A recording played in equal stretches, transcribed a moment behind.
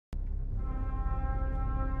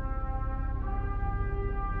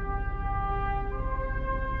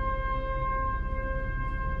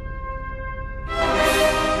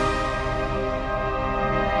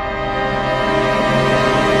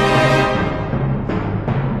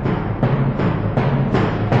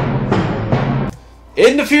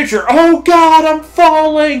In the future, oh god, I'm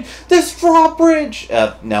falling! This drawbridge!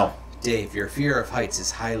 No. Dave, your fear of heights is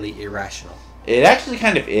highly irrational. It actually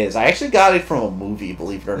kind of is. I actually got it from a movie,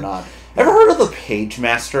 believe it or not. Ever heard of the Page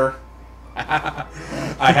Master?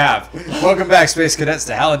 I have. Welcome back, Space Cadets,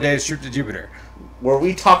 to Hal and Dave's Trip to Jupiter, where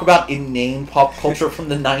we talk about inane pop culture from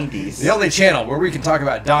the 90s. The only channel where we can talk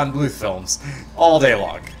about Don Bluth films all day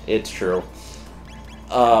long. It's true.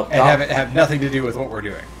 And have nothing to do with what we're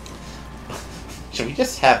doing. Should we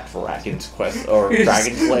just have Dragon's Quest or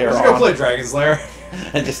Dragon Slayer on? Let's go play Dragon Slayer.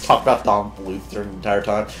 And just talk about Don Bluth during the entire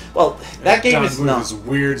time. Well, that game is not... Don Bluth is a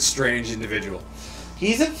weird, strange individual.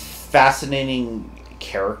 He's a fascinating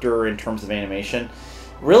character in terms of animation.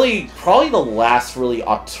 Really, probably the last really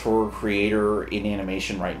auteur creator in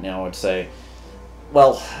animation right now, I'd say.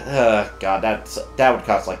 Well, God, that would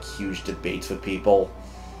cause like huge debates with people.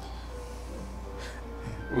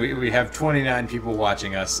 We have 29 people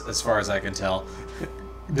watching us, as far as I can tell.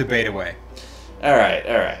 Debate away. Alright.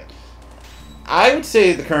 I would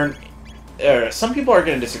say the current... some people are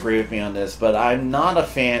going to disagree with me on this, but I'm not a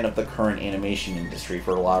fan of the current animation industry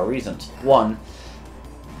for a lot of reasons. One,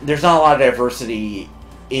 there's not a lot of diversity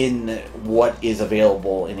in what is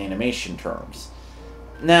available in animation terms.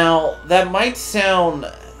 Now, that might sound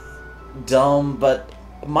dumb, but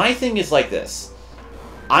my thing is like this.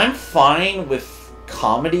 I'm fine with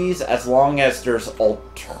comedies as long as there's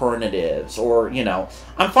alternatives, or, you know,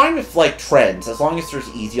 I'm fine with, like, trends as long as there's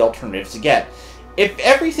easy alternatives to get. If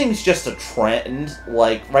everything's just a trend,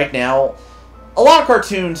 like, right now, a lot of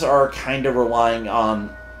cartoons are kind of relying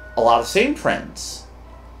on a lot of the same trends.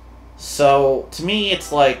 So, to me,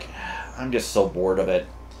 it's like, I'm just so bored of it.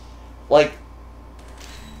 Like,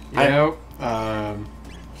 on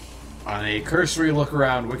a cursory look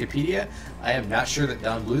around Wikipedia, I am not sure that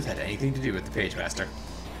Don Bluth had anything to do with the Page Master.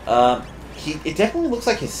 It definitely looks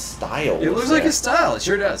like his style. It looks like his style, it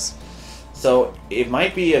sure does. So, it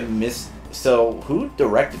might be a miss... So, who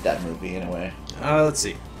directed that movie, anyway? Let's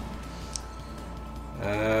see.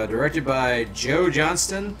 Directed by Joe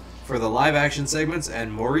Johnston for the live-action segments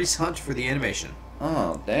and Maurice Hunt for the animation.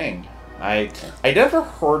 Oh, dang. I never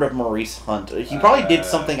heard of Maurice Hunt. He probably did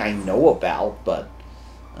something I know about, but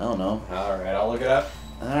I don't know. Alright, I'll look it up.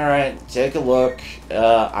 Alright, take a look.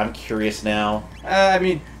 I'm curious now. I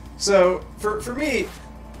mean, so, for me,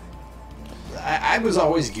 I was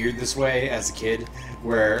always geared this way as a kid,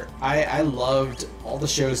 where I loved all the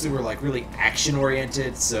shows that were, like, really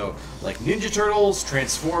action-oriented, so, like, Ninja Turtles,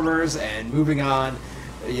 Transformers, and moving on.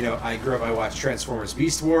 You know, I grew up, I watched Transformers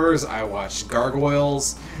Beast Wars, I watched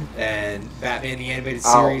Gargoyles, and Batman the Animated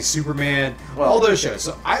Series, Superman, all those shows.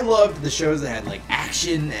 So I loved the shows that had, like,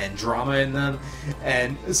 action and drama in them.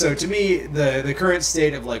 And so to me, the current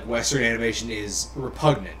state of, like, Western animation is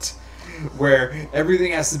repugnant, where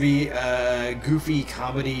everything has to be a goofy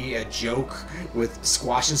comedy, a joke with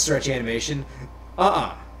squash and stretch animation.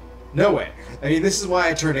 No way. I mean, this is why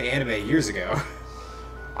I turned to anime years ago.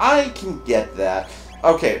 I can get that.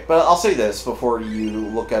 Okay, but I'll say this before you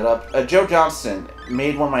look it up. Joe Johnston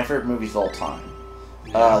made one of my favorite movies of all time.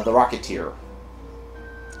 The Rocketeer.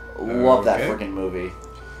 Love that freaking movie.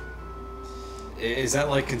 Is that,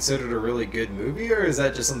 like, considered a really good movie, or is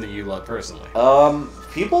that just something you love personally?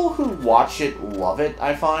 People who watch it love it,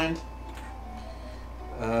 I find.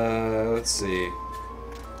 Let's see.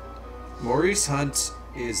 Maurice Hunt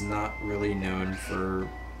is not really known for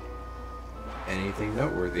anything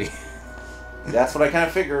noteworthy. That's what I kind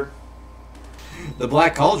of figured. The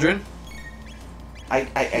Black Cauldron.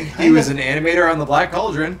 He was an animator on The Black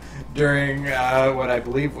Cauldron during what I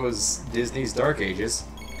believe was Disney's Dark Ages.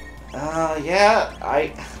 Yeah,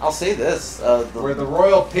 I'll say this. Where the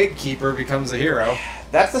royal pig keeper becomes a hero.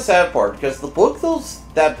 That's the sad part, because the book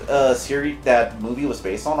that movie was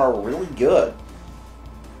based on are really good.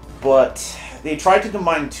 But they tried to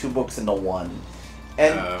combine two books into one.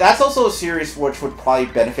 And that's also a series which would probably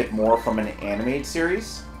benefit more from an animated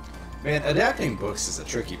series. Man, adapting books is a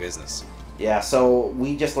tricky business. Yeah, so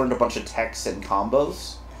we just learned a bunch of texts and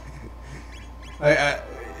combos.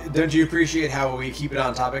 Don't you appreciate how we keep it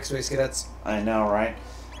on topic, Space Cadets? I know, right?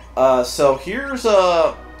 So here's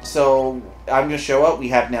so I'm gonna show up. We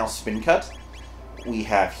have now Spin Cut, we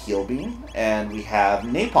have Heal Beam, and we have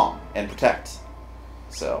Napalm and Protect.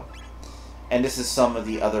 So, and this is some of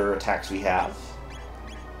the other attacks we have.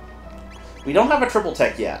 We don't have a triple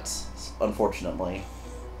tech yet, unfortunately.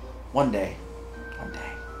 One day.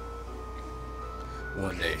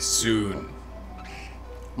 One day soon.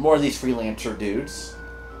 More of these freelancer dudes.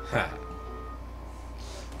 Huh.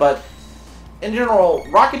 But in general,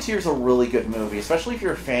 Rocketeer's a really good movie, especially if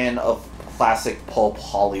you're a fan of classic pulp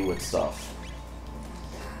Hollywood stuff.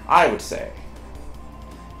 I would say.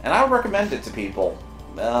 and I would recommend it to people.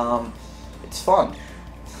 It's fun.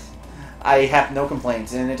 I have no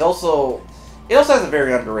complaints, and it also has a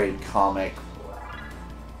very underrated comic.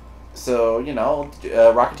 So, you know,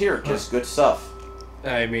 Rocketeer, just good stuff.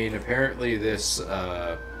 I mean, apparently this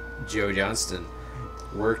Joe Johnston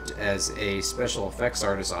worked as a special effects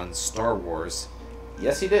artist on Star Wars.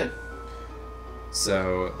 Yes, he did.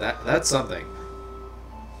 So that's something.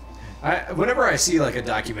 Whenever I see like a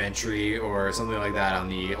documentary or something like that on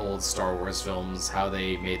the old Star Wars films, how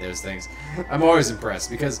they made those things, I'm always impressed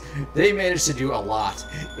because they managed to do a lot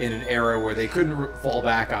in an era where they couldn't fall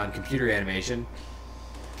back on computer animation.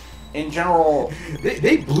 In general,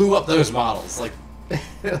 they blew up those models like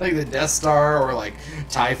like the Death Star or like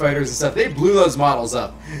TIE fighters and stuff. They blew those models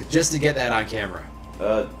up just to get that on camera.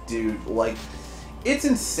 Dude, like, it's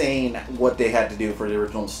insane what they had to do for the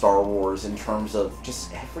original Star Wars in terms of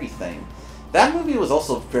just everything. That movie was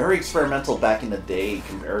also very experimental back in the day,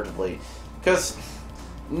 comparatively, because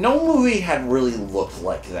no movie had really looked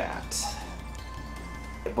like that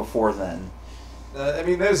before then. I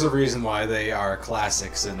mean, there's a reason why they are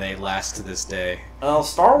classics and they last to this day. Well,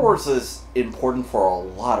 Star Wars is important for a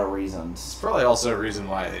lot of reasons. It's probably also a reason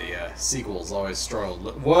why the sequels always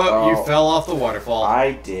struggled. Whoa, you fell off the waterfall.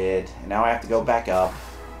 I did. And now I have to go back up.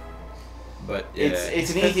 But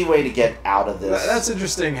it's an easy way to get out of this. That's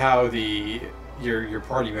interesting how your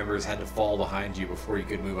party members had to fall behind you before you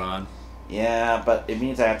could move on. Yeah, but it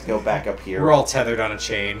means I have to go back up here. We're all tethered on a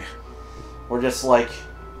chain. We're just like...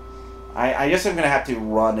 I guess I'm going to have to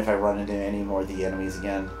run if I run into any more of the enemies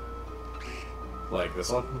again. Like this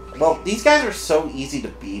one? Well, these guys are so easy to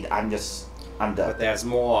beat, I'm done. But there's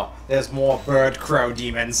more bird crow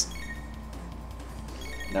demons.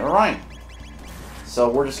 Never mind. So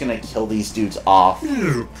we're just going to kill these dudes off.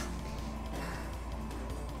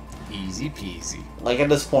 Easy peasy. Like, at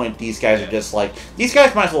this point, these guys are just like... These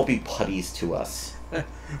guys might as well be putties to us.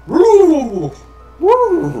 Woo!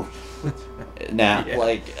 Woo! Nah,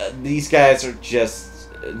 like, these guys are just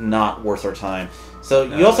not worth our time. So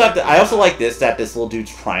you also have to... I also like that this little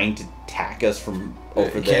dude's trying to attack us from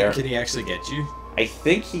over there. Can he actually get you? I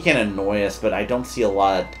think he can annoy us, but I don't see a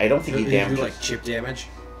lot... I don't think he damages... do, like, chip damage?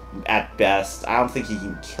 At best. I don't think he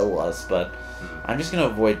can kill us, but... I'm just gonna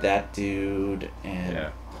avoid that dude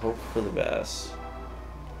and hope for the best.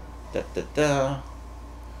 Da-da-da.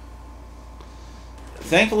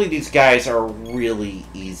 Thankfully, these guys are really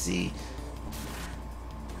easy.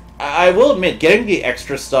 I will admit, getting the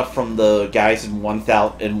extra stuff from the guys in 1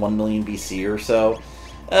 million BC or so,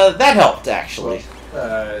 that helped, actually.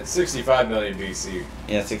 65 million BC.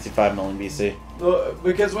 Yeah, 65 million BC. Well,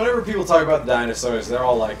 because whenever people talk about the dinosaurs, they're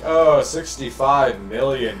all like, oh, 65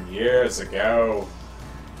 million years ago.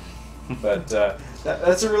 But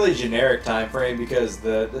that's a really generic time frame because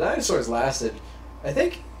the dinosaurs lasted... I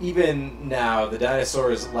think even now, the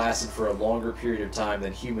dinosaurs lasted for a longer period of time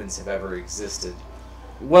than humans have ever existed.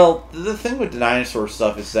 Well, the thing with the dinosaur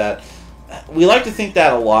stuff is that we like to think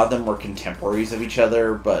that a lot of them were contemporaries of each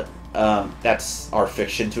other, but that's our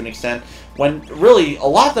fiction to an extent. When really, a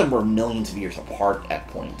lot of them were millions of years apart at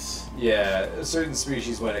points. Yeah, certain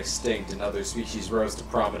species went extinct and other species rose to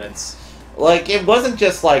prominence. Like, it wasn't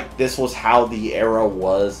just like this was how the era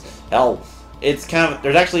was. Hell, it's kind of...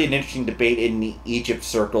 There's actually an interesting debate in the Egypt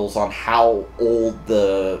circles on how old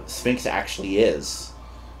the Sphinx actually is.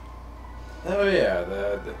 Oh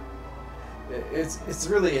yeah, it's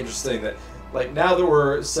really interesting that, like, now that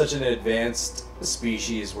we're such an advanced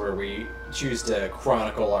species where we choose to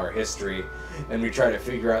chronicle our history and we try to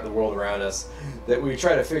figure out the world around us, that we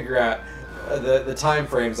try to figure out the time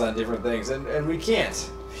frames on different things, and we can't,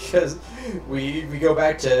 because we go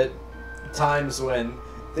back to times when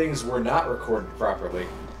things were not recorded properly.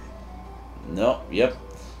 No, yep.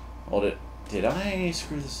 Hold it. Did I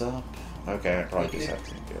screw this up? Okay, I probably just have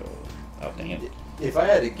to go... Oh, dang it. If I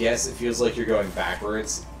had to guess, it feels like you're going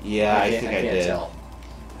backwards. Yeah, I think I did. Tell.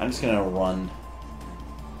 I'm just gonna run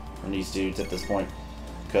from these dudes at this point.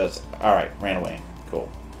 Because, alright, ran away. Cool.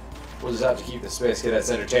 We'll just have to keep the Space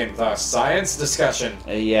Cadets entertained with our science discussion.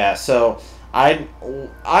 Yeah, so I'm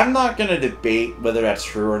not gonna debate whether that's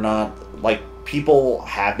true or not. Like, people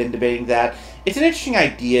have been debating that. It's an interesting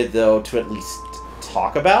idea, though, to at least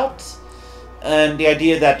talk about. And the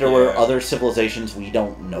idea that there were other civilizations we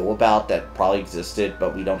don't know about that probably existed,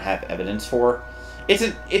 but we don't have evidence for. It's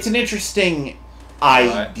an interesting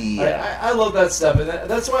idea. I love that stuff, and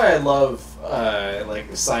that's why I love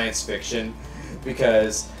like science fiction,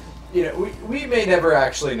 because we may never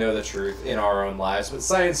actually know the truth in our own lives, but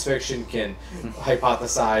science fiction can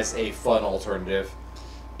hypothesize a fun alternative.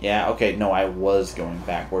 Yeah. Okay. No, I was going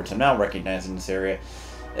backwards. I'm now recognizing this area.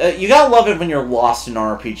 You gotta love it when you're lost in an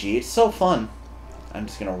RPG. It's so fun. I'm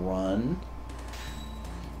just gonna run.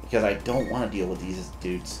 Because I don't want to deal with these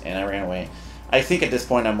dudes. And I ran away. I think at this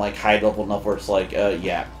point I'm like high level enough where it's like,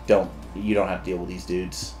 yeah, you don't have to deal with these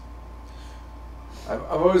dudes. I've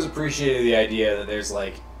always appreciated the idea that there's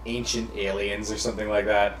like ancient aliens or something like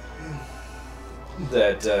that.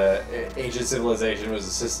 That ancient civilization was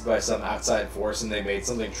assisted by some outside force and they made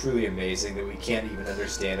something truly amazing that we can't even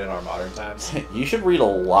understand in our modern times. You should read a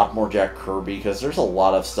lot more Jack Kirby because there's a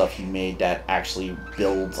lot of stuff he made that actually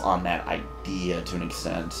builds on that idea to an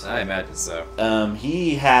extent. I imagine so.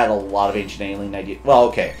 He had a lot of ancient alien ideas. Well,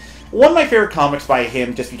 okay. One of my favorite comics by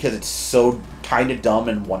him, just because it's so kind of dumb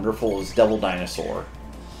and wonderful, is Devil Dinosaur.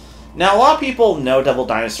 Now, a lot of people know Devil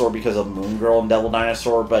Dinosaur because of Moon Girl and Devil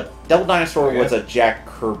Dinosaur, but Devil Dinosaur was a Jack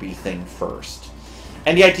Kirby thing first.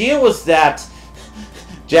 And the idea was that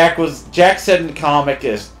Jack said in the comic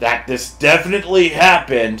is that this definitely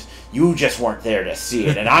happened, you just weren't there to see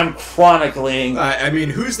it, and I'm chronicling... I mean,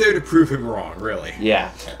 who's there to prove him wrong, really?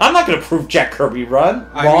 Yeah. I'm not going to prove Jack Kirby wrong.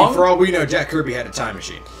 I mean, for all we know, Jack Kirby had a time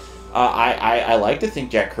machine. I like to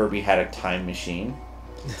think Jack Kirby had a time machine.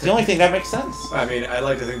 It's the only thing that makes sense. I mean, I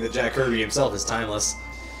like to think that Jack Kirby himself is timeless.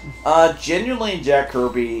 Genuinely, Jack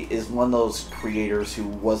Kirby is one of those creators who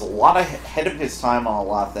was a lot ahead of his time on a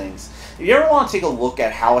lot of things. If you ever want to take a look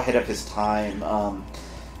at how ahead of his time,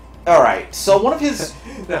 alright, so one of his...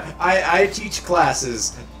 I teach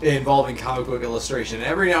classes involving comic book illustration, and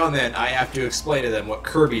every now and then I have to explain to them what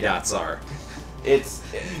Kirby dots are.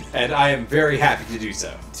 And I am very happy to do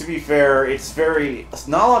so. To be fair,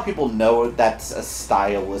 not a lot of people know that's a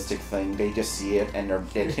stylistic thing. They just see it and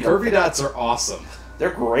Kirby dots are awesome. They're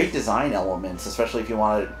great design elements, especially if you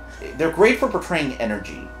want to... They're great for portraying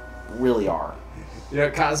energy. Really are. You know,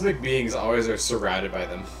 cosmic beings always are surrounded by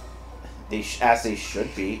them. As they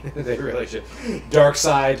should be. They really should.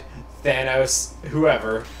 Darkseid, Thanos,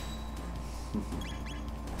 whoever.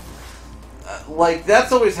 Like,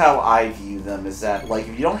 that's always how I view them, is that, like,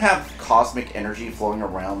 if you don't have cosmic energy flowing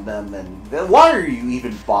around them, then why are you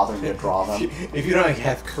even bothering to draw them? If you don't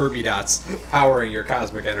have Kirby dots powering your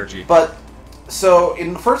cosmic energy. But, so,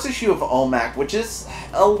 in the first issue of OMAC, which is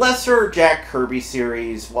a lesser Jack Kirby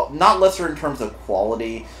series, well, not lesser in terms of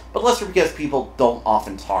quality, but lesser because people don't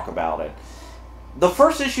often talk about it. The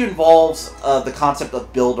first issue involves the concept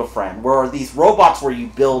of Build-A-Friend, where these robots where you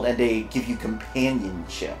build and they give you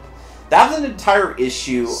companionship. That was an entire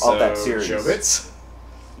issue of that series. Chobits?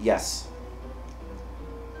 Yes.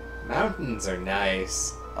 Mountains are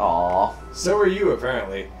nice. Aww. So are you,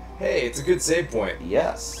 apparently. Hey, it's a good save point.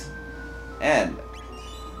 Yes. And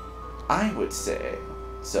I would say,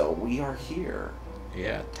 so we are here.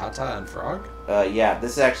 Yeah, Tata and Frog? Yeah,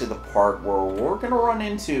 this is actually the part where we're going to run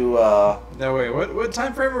into... No, wait, what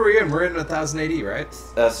time frame are we in? We're in 1000 AD, right?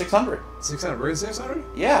 600. 600. We're in 600?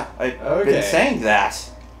 Yeah, I've been saying that.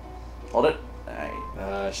 Hold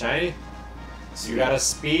it. Shiny? You got a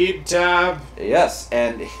speed tab? Yes,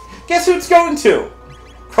 and guess who it's going to?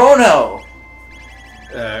 Chrono!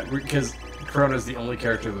 Because Chrono's the only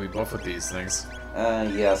character that we buff with these things.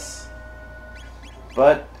 Yes.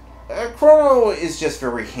 But Chrono is just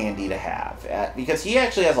very handy to have, because he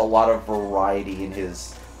actually has a lot of variety in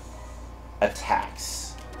his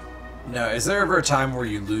attacks. No, is there ever a time where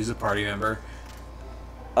you lose a party member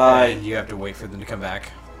and you have to wait for them to come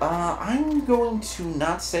back? I'm going to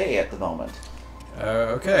not say at the moment.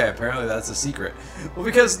 Okay, apparently that's a secret. Well,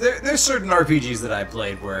 because there's certain RPGs that I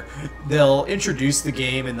played where they'll introduce the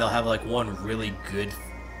game and they'll have like one really good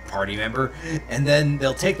party member, and then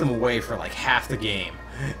they'll take them away for like half the game,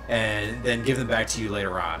 and then give them back to you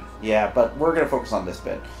later on. Yeah, but we're going to focus on this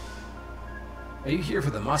bit. Are you here for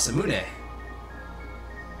the Masamune?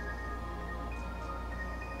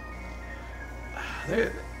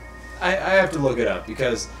 I have to look it up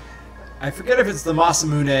because I forget if it's the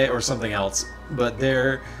Masamune or something else, but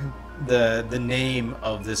the name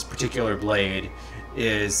of this particular blade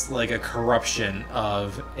is like a corruption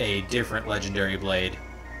of a different legendary blade.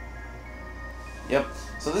 Yep.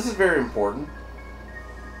 So this is very important.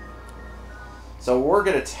 So we're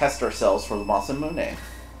going to test ourselves for the Masamune.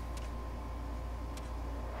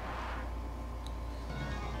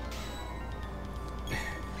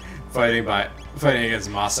 Fighting against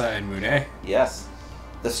Masa and Mune? Yes.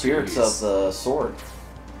 The spirits of the sword.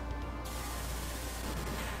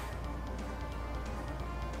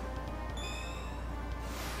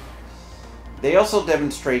 They also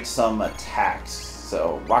demonstrate some attacks.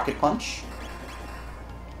 So, Rocket Punch.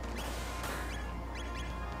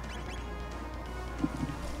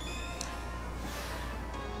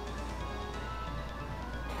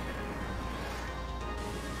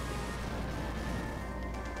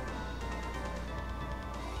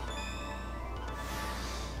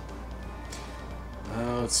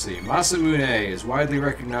 let's see. Masamune is widely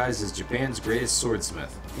recognized as Japan's greatest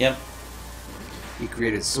swordsmith. Yep. He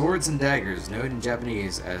created swords and daggers known in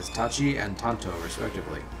Japanese as tachi and tanto,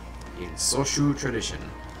 respectively, in Soshu tradition.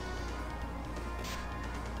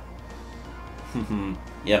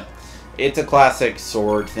 Yep. It's a classic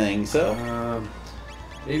sword thing, so...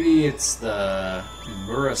 Maybe it's the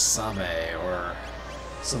Murasame or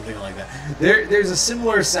something like that. There's a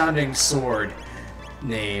similar sounding sword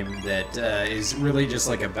name that is really just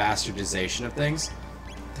like a bastardization of things.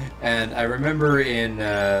 And I remember in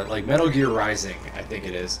like Metal Gear Rising, I think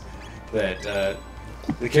it is, that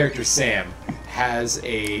the character Sam has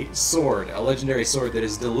a sword, a legendary sword that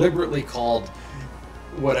is deliberately called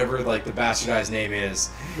whatever like the bastardized name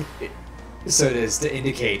is. So it is to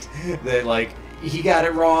indicate that like he got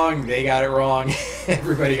it wrong, they got it wrong,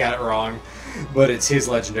 everybody got it wrong, but it's his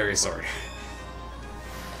legendary sword.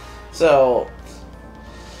 So,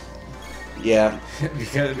 yeah.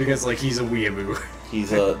 because like he's a weeaboo. He's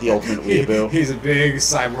the ultimate weeaboo. He's a big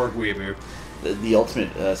cyborg weeaboo. The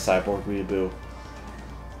ultimate cyborg weeaboo.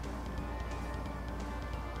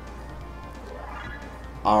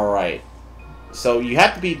 Alright. So you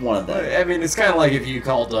have to beat one of them. I mean, it's kind of like if you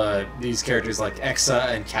called these characters like Exa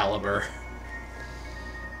and Caliber.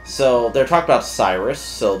 So they're talking about Cyrus,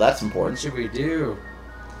 so that's What important. should we do?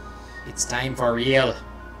 It's time for real.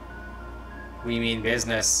 We mean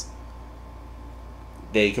business.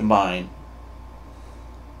 They combine.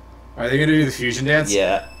 Are they gonna do the fusion dance?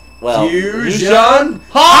 Yeah. Well, Fusion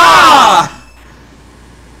Ha!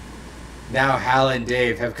 Now Hal and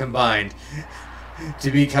Dave have combined to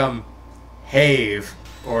become Have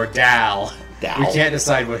or Dal. Dal. We can't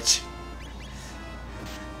decide which.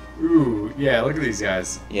 Ooh, yeah, look at these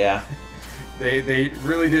guys. Yeah. They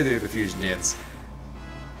really did do the fusion dance.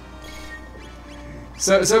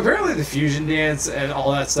 So apparently the fusion dance and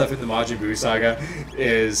all that stuff in the Majin Buu saga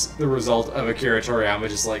is the result of Akira Toriyama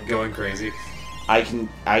just like going crazy. I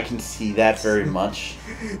can see that very much.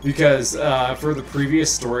 Because for the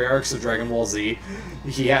previous story arcs of Dragon Ball Z,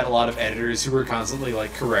 he had a lot of editors who were constantly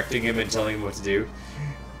like correcting him and telling him what to do.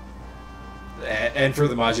 And for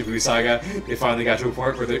the Majin Buu saga, they finally got to a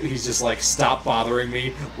point where he's just like, stop bothering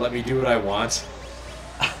me, let me do what I want.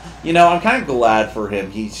 You know, I'm kind of glad for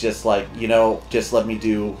him. He's just like, you know, just let me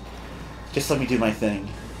do my thing.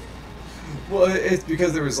 Well, it's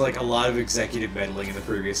because there was like a lot of executive meddling in the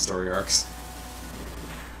previous story arcs.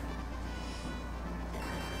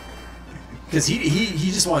 Because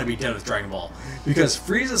he just wanted to be done with Dragon Ball. Because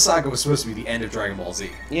Frieza's saga was supposed to be the end of Dragon Ball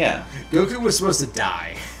Z. Yeah. Goku was supposed to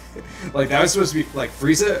die. Like, that was supposed to be, like,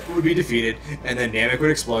 Frieza would be defeated, and then Namek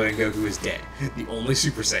would explode and Goku is dead. The only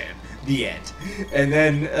Super Saiyan. The end. And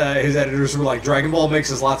then his editors were like, Dragon Ball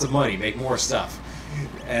makes us lots of money, make more stuff.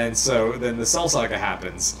 And so then the Cell Saga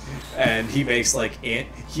happens, and he makes, like,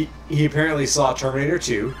 he apparently saw Terminator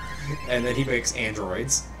 2, and then he makes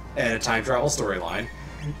androids, and a time travel storyline.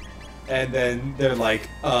 And then they're like,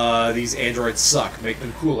 these androids suck, make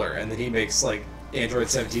them cooler. And then he makes, like, Android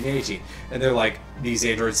 17 and 18. And they're like, these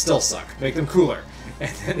androids still suck, make them cooler.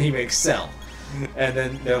 And then he makes Cell. And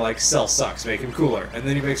then they're like, Cell sucks, make him cooler. And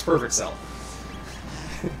then he makes Perfect Cell.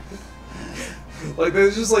 Like,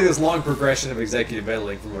 there's just like this long progression of executive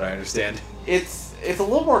meddling from what I understand. It's a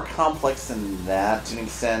little more complex than that to an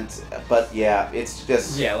extent, but yeah, it's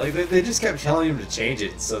just... Yeah, like, they just kept telling him to change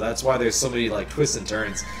it, so that's why there's so many, like, twists and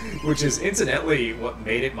turns. Which is, incidentally, what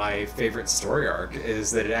made it my favorite story arc,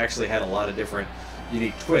 is that it actually had a lot of different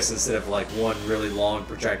unique twists instead of, like, one really long,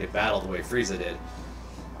 protracted battle the way Frieza did.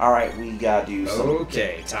 Alright, we gotta do some...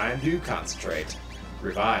 Okay, time to concentrate.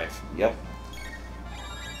 Revive. Yep.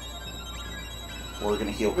 We're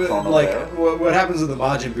gonna heal Chrono Like, there. what happens with the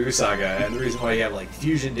Majin Buu saga, and the reason why you have, like,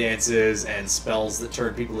 fusion dances and spells that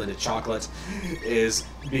turn people into chocolate, is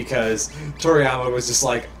because Toriyama was just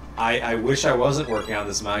like, I wish I wasn't working on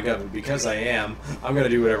this manga, but because I am, I'm gonna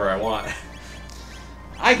do whatever I want.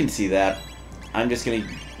 I can see that. I'm just gonna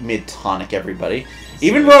mid-tonic everybody.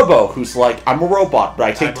 Even Robo, who's like, I'm a robot, but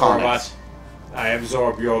I take tonics. I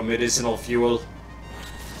absorb your medicinal fuel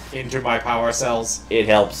into my power cells. It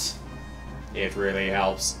helps. It really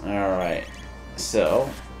helps. Alright, so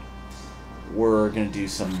we're going to do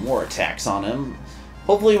some more attacks on him.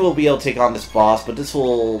 Hopefully we'll be able to take on this boss, but this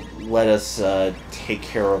will let us take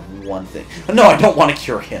care of one thing. No, I don't want to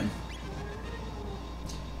cure him.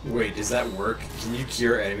 Wait, does that work? Can you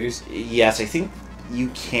cure enemies? Yes, I think you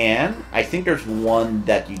can. I think there's one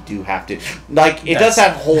that you do have to. Like, it does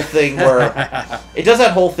that whole thing where... It does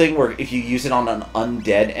that whole thing where if you use it on an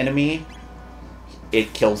undead enemy,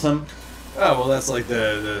 it kills him. Oh, well, that's like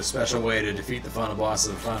the special way to defeat the final boss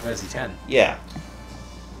of Final Fantasy X. Yeah.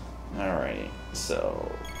 Alrighty, so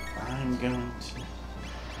I'm going to...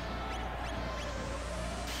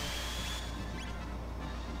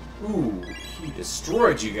 Ooh, he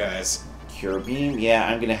destroyed you guys. Cure Beam? Yeah,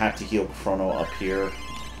 I'm going to have to heal Chrono up here.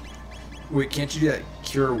 Wait, can't you do that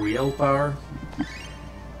Cure Wheel power?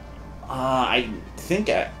 I think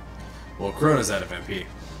Well, Chrono's out of MP.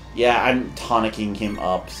 Yeah, I'm tonicking him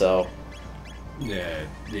up, so... Yeah,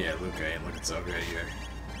 Luke ain't looking so good either.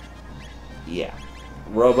 Yeah.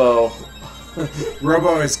 Robo...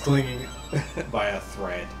 Robo is clinging by a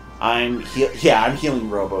thread. I'm healing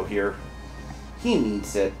Robo here. He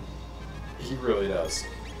needs it. He really does.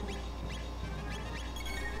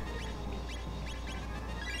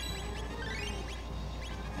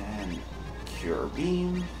 And Cure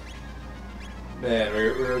Beam. Man, we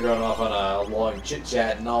were going off on a long chit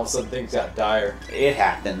chat, and all of a sudden things got dire. It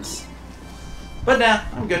happens. But now,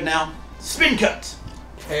 I'm good now. Spin Cut!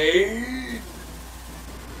 Pain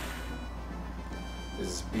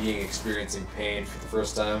is experiencing pain for the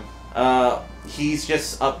first time. He's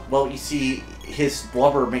just up. Well, you see, his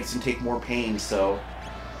blubber makes him take more pain, so.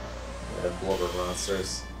 Yeah, blubber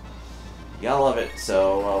monsters. Yeah, I love it.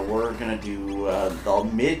 So, we're gonna do the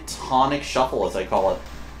mid tonic shuffle, as I call it.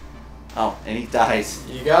 Oh, and he dies.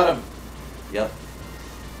 You got him. Yep.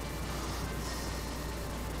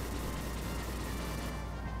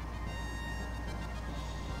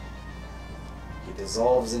 He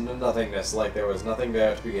dissolves into nothingness like there was nothing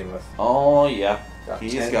there to begin with. Oh, yeah. Got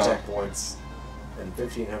He's 10 got tech points and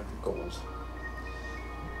 1,500 gold.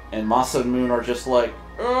 And Masa and Moon are just like,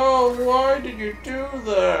 oh, why did you do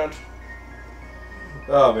that?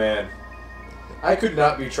 Oh man, I could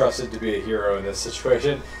not be trusted to be a hero in this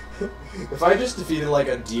situation. If I just defeated like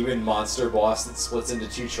a demon monster boss that splits into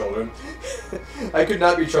two children, I could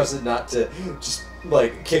not be trusted not to just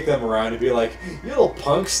like kick them around and be like, you little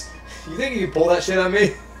punks, you think you can pull that shit on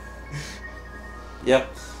me?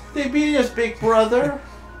 Yep. They beat us, big brother.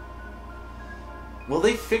 Will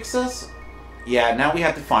they fix us? Yeah, now we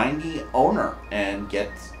have to find the owner and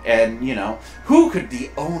you know, who could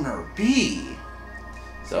the owner be?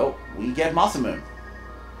 So, we get Masamune.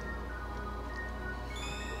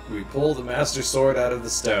 We pull the Master Sword out of the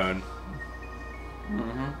stone.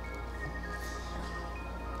 Mm-hmm.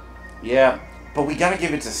 Yeah, but we gotta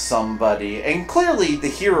give it to somebody. And clearly, the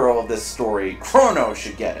hero of this story, Chrono,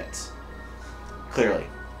 should get it. Clearly.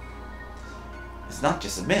 It's not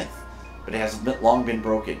just a myth, but it has long been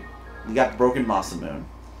broken. We got the broken Masamune.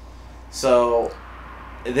 So,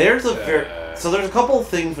 there's a couple of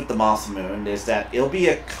things with the Masamune, is that it'll be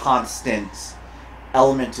a constant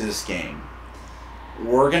element to this game.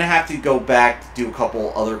 We're gonna have to go back to do a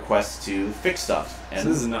couple other quests to fix stuff. And So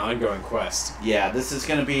this is an ongoing quest. yeah, this is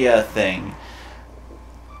gonna be a thing.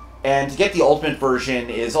 And to get the ultimate version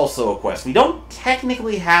is also a quest. We don't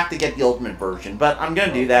technically have to get the ultimate version, but I'm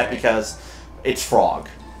gonna do that because it's Frog.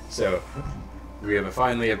 So, we have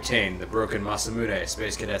finally obtained the broken Masamune,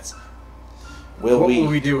 Space Cadets. What will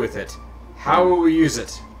we do with it? How will we use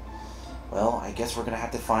it? Well, I guess we're gonna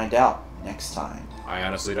have to find out next time. I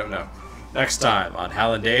honestly don't know. Next time on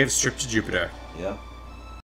Hal and Dave's Trip to Jupiter. Yep.